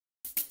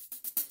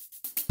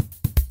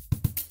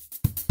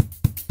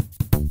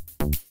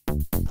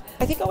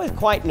I think I was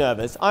quite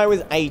nervous. I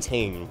was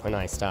 18 when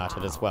I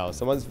started as well,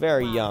 so I was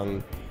very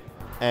young.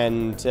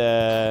 And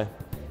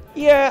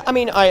yeah, I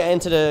mean, I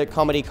entered a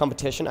comedy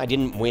competition. I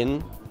didn't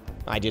win.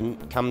 I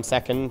didn't come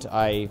second.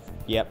 And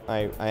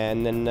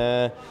then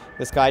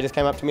this guy just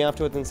came up to me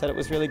afterwards and said it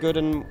was really good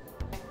and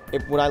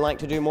would I like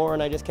to do more,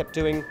 and I just kept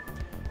doing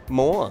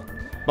more.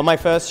 But my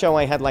first show,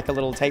 I had like a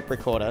little tape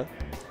recorder,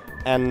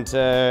 and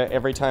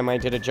every time I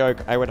did a joke,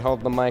 I would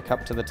hold the mic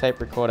up to the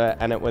tape recorder,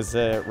 and it was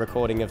a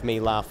recording of me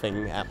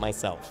laughing at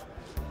myself.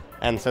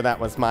 And so that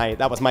was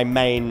my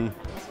main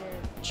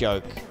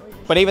joke.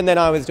 But even then,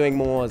 I was doing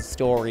more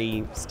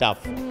story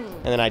stuff,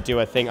 and then I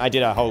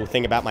did a whole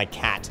thing about my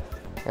cat,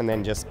 and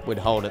then just would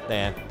hold it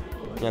there.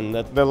 And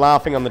the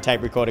laughing on the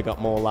tape recorder got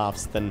more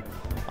laughs than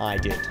I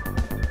did.